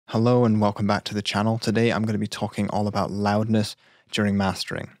Hello and welcome back to the channel. Today I'm going to be talking all about loudness during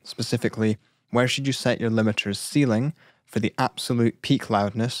mastering. Specifically, where should you set your limiter's ceiling for the absolute peak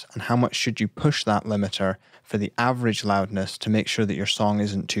loudness, and how much should you push that limiter for the average loudness to make sure that your song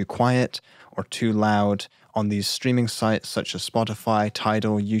isn't too quiet or too loud on these streaming sites such as Spotify,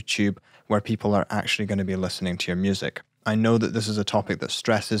 Tidal, YouTube, where people are actually going to be listening to your music. I know that this is a topic that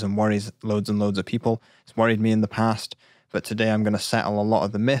stresses and worries loads and loads of people. It's worried me in the past. But today I'm going to settle a lot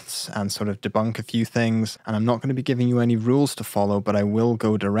of the myths and sort of debunk a few things. And I'm not going to be giving you any rules to follow, but I will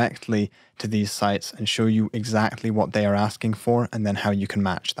go directly to these sites and show you exactly what they are asking for and then how you can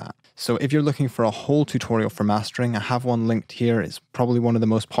match that. So if you're looking for a whole tutorial for mastering, I have one linked here. It's probably one of the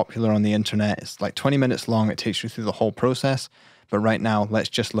most popular on the internet. It's like 20 minutes long. It takes you through the whole process. But right now, let's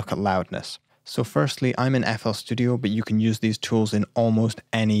just look at loudness. So firstly, I'm in FL Studio, but you can use these tools in almost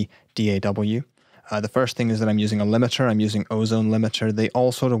any DAW. The first thing is that I'm using a limiter. I'm using Ozone limiter. They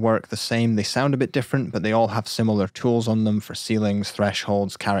all sort of work the same. They sound a bit different, but they all have similar tools on them for ceilings,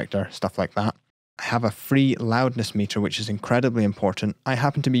 thresholds, character, stuff like that. I have a free loudness meter, which is incredibly important. I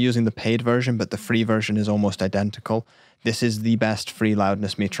happen to be using the paid version, but the free version is almost identical. This is the best free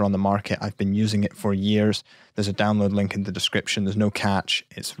loudness meter on the market. I've been using it for years. There's a download link in the description. There's no catch.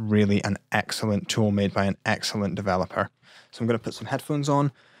 It's really an excellent tool made by an excellent developer. So I'm going to put some headphones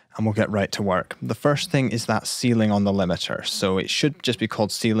on, and we'll get right to work. The first thing is that ceiling on the limiter. So it should just be called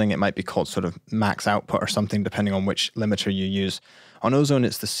ceiling. It might be called sort of max output or something, depending on which limiter you use. On Ozone,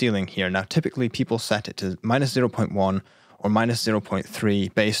 it's the ceiling here. Now, typically people set it to minus 0.1 or minus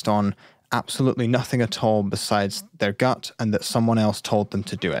 0.3 based on absolutely nothing at all besides their gut and that someone else told them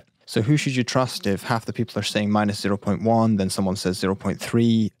to do it. So who should you trust if half the people are saying minus 0.1, then someone says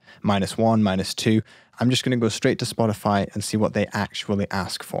 0.3, minus 1, minus 2? I'm just going to go straight to Spotify and see what they actually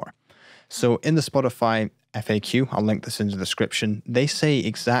ask for. So in the Spotify FAQ, I'll link this in the description, they say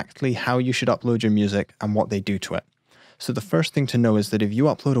exactly how you should upload your music and what they do to it. So the first thing to know is that if you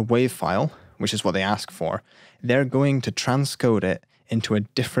upload a WAV file, which is what they ask for, they're going to transcode it into a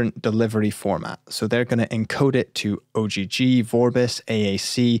different delivery format. So they're going to encode it to OGG, Vorbis,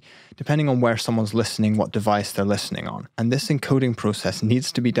 AAC, depending on where someone's listening, what device they're listening on. And this encoding process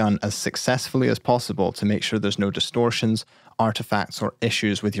needs to be done as successfully as possible to make sure there's no distortions, artifacts, or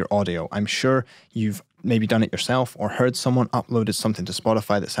issues with your audio. I'm sure you've maybe done it yourself or heard someone uploaded something to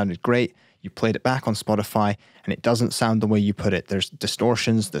Spotify that sounded great. You played it back on Spotify and it doesn't sound the way you put it. There's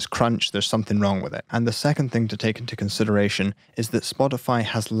distortions, there's crunch, there's something wrong with it. And the second thing to take into consideration is that Spotify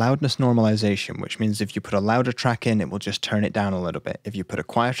has loudness normalization, which means if you put a louder track in, it will just turn it down a little bit. If you put a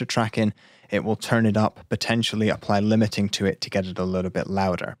quieter track in, it will turn it up, potentially apply limiting to it to get it a little bit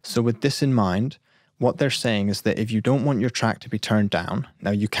louder. So with this in mind, what they're saying is that if you don't want your track to be turned down,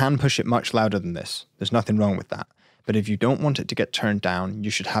 now you can push it much louder than this. There's nothing wrong with that. But if you don't want it to get turned down,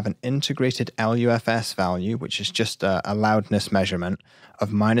 you should have an integrated LUFS value, which is just a loudness measurement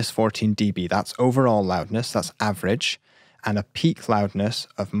of minus 14 dB. That's overall loudness, that's average, and a peak loudness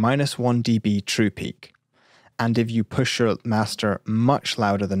of minus 1 dB true peak. And if you push your master much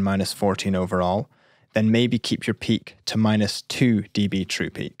louder than minus 14 overall, then maybe keep your peak to minus 2 dB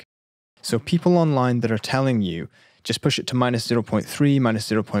true peak. So people online that are telling you, just push it to minus 0.3, minus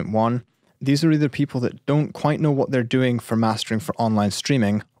 0.1, these are either people that don't quite know what they're doing for mastering for online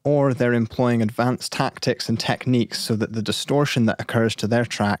streaming, or they're employing advanced tactics and techniques so that the distortion that occurs to their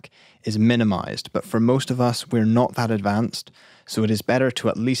track is minimized. But for most of us, we're not that advanced, so it is better to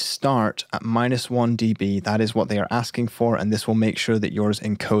at least start at minus 1 dB. That is what they are asking for, and this will make sure that yours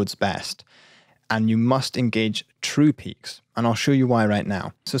encodes best. And you must engage true peaks, and I'll show you why right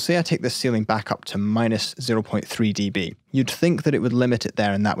now. So say I take this ceiling back up to minus 0.3 dB. You'd think that it would limit it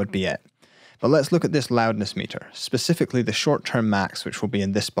there and that would be it. But let's look at this loudness meter, specifically the short-term max, which will be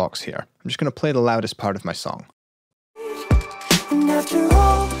in this box here. I'm just going to play the loudest part of my song.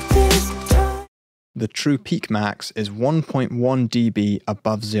 The true peak max is 1.1 dB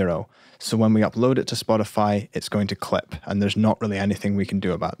above zero. So when we upload it to Spotify, it's going to clip, and there's not really anything we can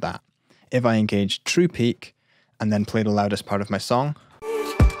do about that. If I engage true peak and then play the loudest part of my song,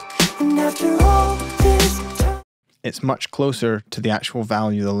 it's much closer to the actual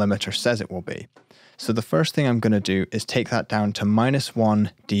value the limiter says it will be. So the first thing I'm going to do is take that down to minus 1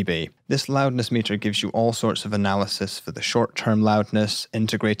 dB. This loudness meter gives you all sorts of analysis for the short-term loudness,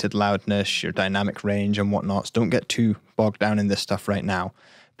 integrated loudness, your dynamic range and whatnots. Don't get too bogged down in this stuff right now.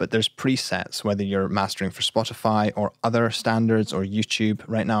 But there's presets, whether you're mastering for Spotify or other standards or YouTube.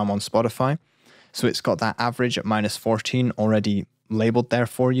 Right now I'm on Spotify. So it's got that average at minus 14 already labeled there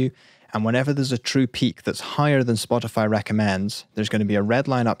for you. And whenever there's a true peak that's higher than Spotify recommends, there's going to be a red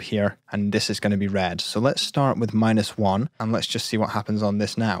line up here, and this is going to be red. So let's start with -1, and let's just see what happens on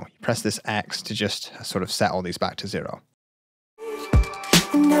this now. You press this X to just sort of set all these back to 0.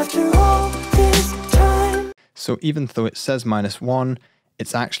 So even though it says -1,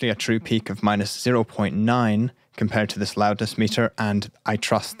 it's actually a true peak of -0.9 compared to this loudness meter, and I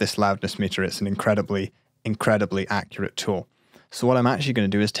trust this loudness meter. It's an incredibly accurate tool. So what I'm actually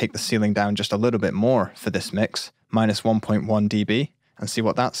going to do is take the ceiling down just a little bit more for this mix, -1.1 dB, and see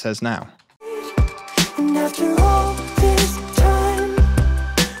what that says now.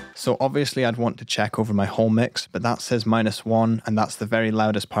 So obviously I'd want to check over my whole mix, but that says -1, and that's the very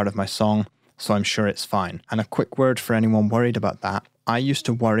loudest part of my song, so I'm sure it's fine. And a quick word for anyone worried about that. I used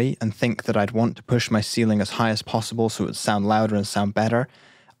to worry and think that I'd want to push my ceiling as high as possible so it would sound louder and sound better.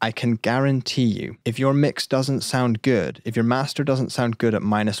 I can guarantee you, if your mix doesn't sound good, if your master doesn't sound good at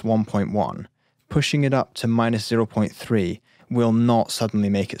 -1.1, pushing it up to -0.3 will not suddenly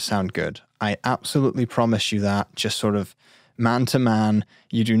make it sound good. I absolutely promise you that, just sort of man to man.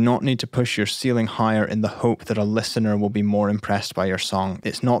 You do not need to push your ceiling higher in the hope that a listener will be more impressed by your song.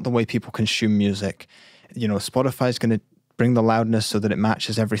 It's not the way people consume music. You know, Spotify's going to bring the loudness so that it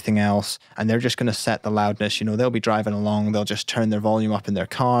matches everything else, and they're just going to set the loudness. You know, they'll be driving along, they'll just turn their volume up in their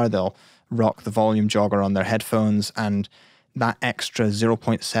car, they'll rock the volume jogger on their headphones, and that extra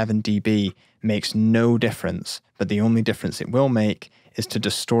 0.7 dB makes no difference. But the only difference it will make is to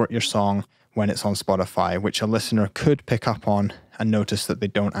distort your song when it's on Spotify, which a listener could pick up on and notice that they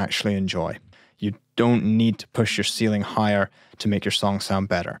don't actually enjoy. You don't need to push your ceiling higher to make your song sound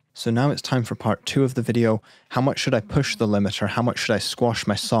better. So now it's time for part 2 of the video. How much should I push the limiter? How much should I squash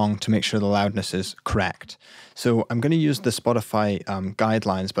my song to make sure the loudness is correct? So I'm going to use the Spotify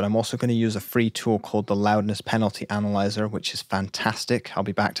guidelines, but I'm also going to use a free tool called the Loudness Penalty Analyzer, which is fantastic. I'll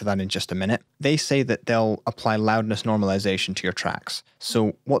be back to that in just a minute. They say that they'll apply loudness normalization to your tracks.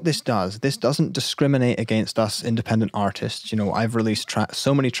 So what this doesn't discriminate against us independent artists. You know, I've released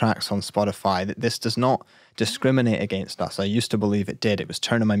so many tracks on Spotify that this does not discriminate against us. I used to believe it did. It was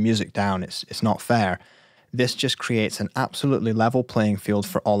turning my music down. It's not fair. This just creates an absolutely level playing field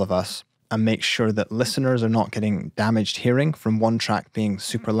for all of us and makes sure that listeners are not getting damaged hearing from one track being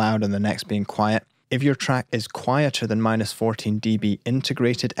super loud and the next being quiet. If your track is quieter than -14 dB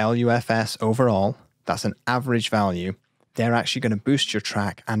integrated LUFS overall, that's an average value, they're actually going to boost your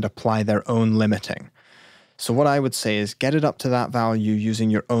track and apply their own limiting. So what I would say is get it up to that value using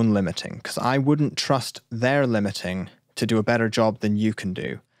your own limiting, because I wouldn't trust their limiting to do a better job than you can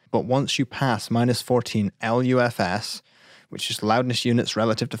do. But once you pass -14 LUFS, which is loudness units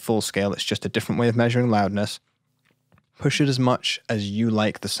relative to full scale, it's just a different way of measuring loudness, push it as much as you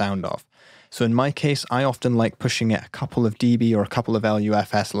like the sound of. So in my case, I often like pushing it a couple of dB or a couple of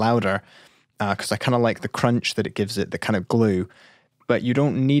LUFS louder, because I kind of like the crunch that it gives it, the kind of glue. But you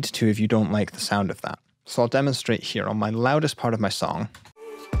don't need to if you don't like the sound of that. So I'll demonstrate here on my loudest part of my song.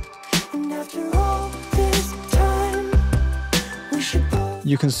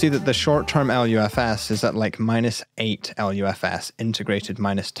 You can see that the short-term LUFS is at like -8 LUFS, integrated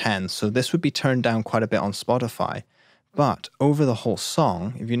 -10. So this would be turned down quite a bit on Spotify. But over the whole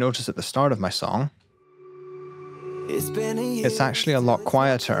song, if you notice at the start of my song, it's actually a lot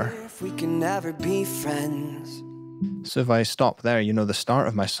quieter. So if I stop there, you know, the start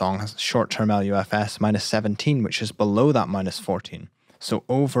of my song has short-term LUFS -17, which is below that -14. So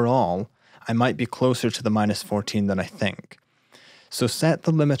overall, I might be closer to the -14 than I think. So set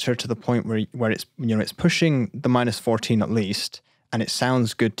the limiter to the point where it's, you know, it's pushing the -14 at least, and it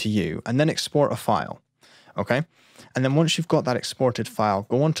sounds good to you, and then export a file, okay? And then once you've got that exported file,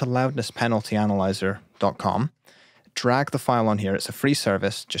 go on to loudnesspenaltyanalyzer.com, drag the file on here. It's a free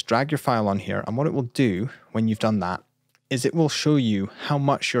service. Just drag your file on here, and what it will do when you've done that is it will show you how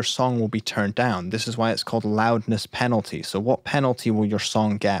much your song will be turned down. This is why it's called loudness penalty. So what penalty will your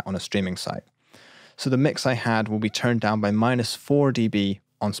song get on a streaming site? So the mix I had will be turned down by -4 dB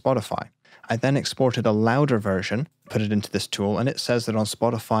on Spotify. I then exported a louder version, put it into this tool, and it says that on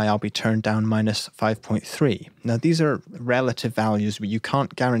Spotify I'll be turned down -5.3. Now these are relative values, but you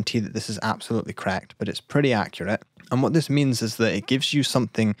can't guarantee that this is absolutely correct, but it's pretty accurate. And what this means is that it gives you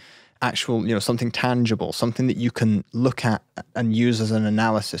something actual, you know, something tangible, something that you can look at and use as an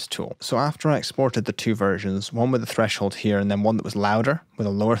analysis tool. So after I exported the two versions, one with a threshold here and then one that was louder with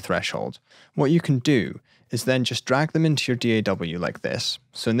a lower threshold, what you can do is then just drag them into your DAW like this.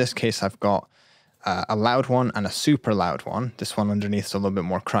 So in this case, I've got a loud one and a super loud one. This one underneath is a little bit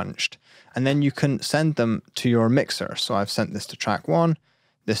more crunched. And then you can send them to your mixer. So I've sent this to track 1,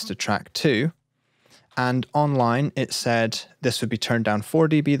 this to track 2, And online, it said this would be turned down 4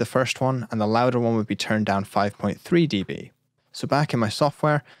 dB, the first one, and the louder one would be turned down 5.3 dB. So back in my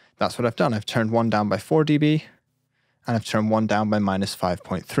software, that's what I've done. I've turned one down by 4 dB, and I've turned one down by minus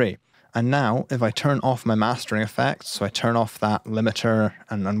 5.3. And now, if I turn off my mastering effects, so I turn off that limiter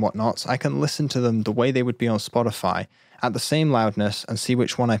and whatnot, I can listen to them the way they would be on Spotify at the same loudness and see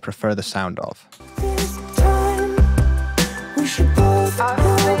which one I prefer the sound of.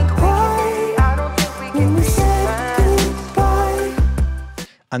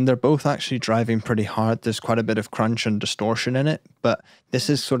 And they're both actually driving pretty hard. There's quite a bit of crunch and distortion in it, but this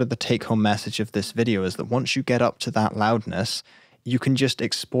is sort of the take-home message of this video, is that once you get up to that loudness, you can just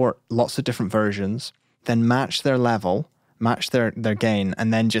export lots of different versions, then match their level, match their gain,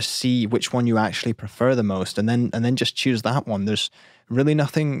 and then just see which one you actually prefer the most, and then just choose that one. There's really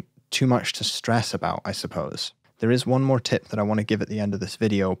nothing too much to stress about, I suppose. There is one more tip that I want to give at the end of this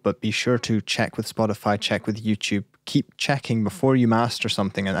video, but be sure to check with Spotify, check with YouTube, keep checking before you master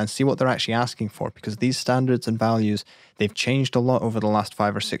something and see what they're actually asking for, because these standards and values, they've changed a lot over the last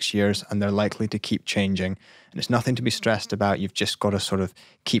 5 or 6 years, and they're likely to keep changing. And it's nothing to be stressed about. You've just got to sort of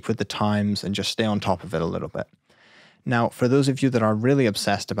keep with the times and just stay on top of it a little bit. Now, for those of you that are really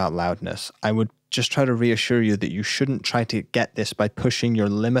obsessed about loudness, I would just try to reassure you that you shouldn't try to get this by pushing your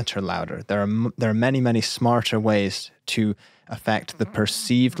limiter louder. There are many, many smarter ways to affect the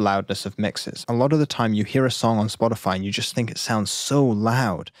perceived loudness of mixes. A lot of the time you hear a song on Spotify and you just think it sounds so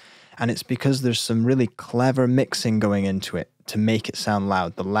loud. And it's because there's some really clever mixing going into it to make it sound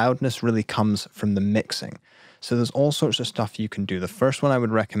loud. The loudness really comes from the mixing. So there's all sorts of stuff you can do. The first one I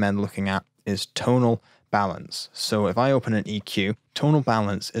would recommend looking at is tonal balance. So if I open an EQ, tonal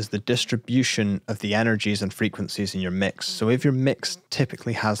balance is the distribution of the energies and frequencies in your mix. So if your mix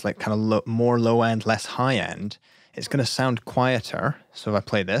typically has like kind of more low end, less high end, it's going to sound quieter. So if I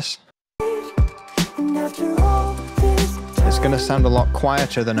play this, it's going to sound a lot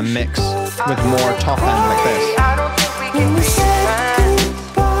quieter than a mix with more top end like this.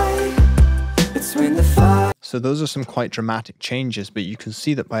 So those are some quite dramatic changes, but you can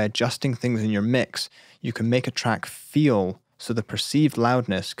see that by adjusting things in your mix, you can make a track feel so the perceived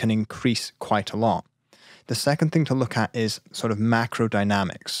loudness can increase quite a lot. The second thing to look at is sort of macro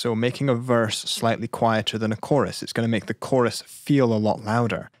dynamics. So making a verse slightly quieter than a chorus, it's going to make the chorus feel a lot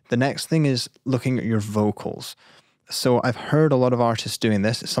louder. The next thing is looking at your vocals. So I've heard a lot of artists doing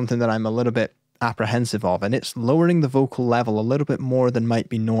this. It's something that I'm a little bit apprehensive of, and it's lowering the vocal level a little bit more than might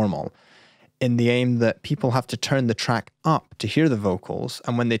be normal, in the aim that people have to turn the track up to hear the vocals,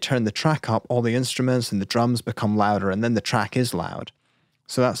 and when they turn the track up, all the instruments and the drums become louder, and then the track is loud.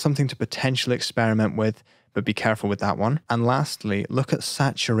 So that's something to potentially experiment with, but be careful with that one. And lastly, look at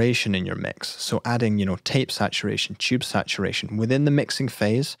saturation in your mix. So adding, tape saturation, tube saturation within the mixing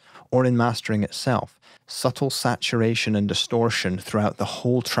phase or in mastering itself. Subtle saturation and distortion throughout the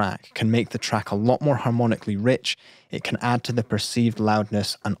whole track can make the track a lot more harmonically rich. It can add to the perceived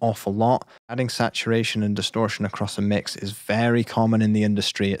loudness an awful lot. Adding saturation and distortion across a mix is very common in the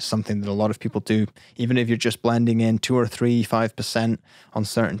industry. It's something that a lot of people do. Even if you're just blending in 2 or 3, 5% on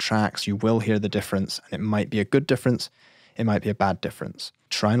certain tracks, you will hear the difference. And it might be a good difference. It might be a bad difference.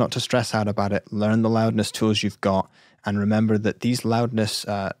 Try not to stress out about it. Learn the loudness tools you've got. And remember that these loudness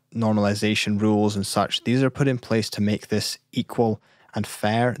normalization rules and such, these are put in place to make this equal and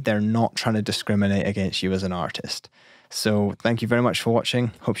fair. They're not trying to discriminate against you as an artist. So thank you very much for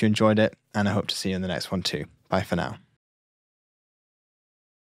watching. Hope you enjoyed it, and I hope to see you in the next one too. Bye for now.